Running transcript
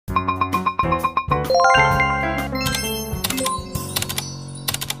Life,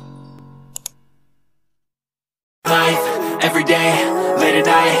 every day, late at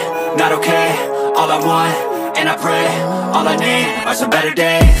night, not okay. All I want, and I pray, all I need are some better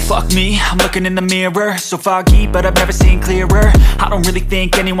days. Fuck me, I'm looking in the mirror, so foggy, but I've never seen clearer. I don't really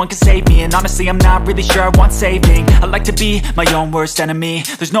think anyone can save me, and honestly I'm not really sure I want saving. I like to be my own worst enemy.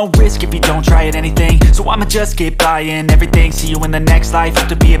 There's no risk if you don't try at anything, so I'ma just keep buying everything. See you in the next life, have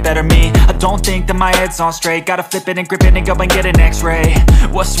to be a better me. I don't think that my head's on straight, gotta flip it and grip it and go and get an x-ray.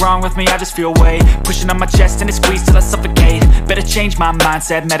 What's wrong with me? I just feel weight pushing on my chest and it squeezes till I suffocate. Better change my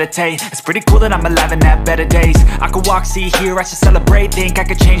mindset, meditate. It's pretty cool that I'm alive and have better days. I could walk, see, hear, I should celebrate. Think I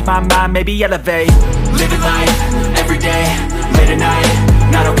could change my mind, maybe elevate. Living life, every day, late at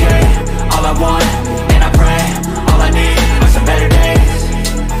night, not okay. All I want, and I pray, all I need are some better days.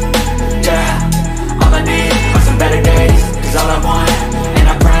 Yeah, all I need are some better days. Cause all I want, and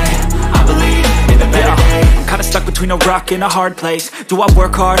I pray, I believe in the better days. I'm kinda stuck between a rock and a hard place. Do I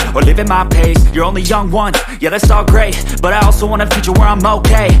work hard or live at my pace? You're only young once, yeah that's all great, but I also want a future where I'm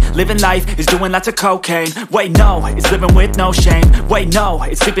okay. Living life is doing lots of cocaine. Wait no, it's living with no shame. Wait no,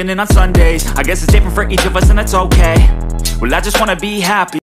 it's sleeping in on Sundays. I guess it's different for each of us and that's okay. Well I just wanna be happy.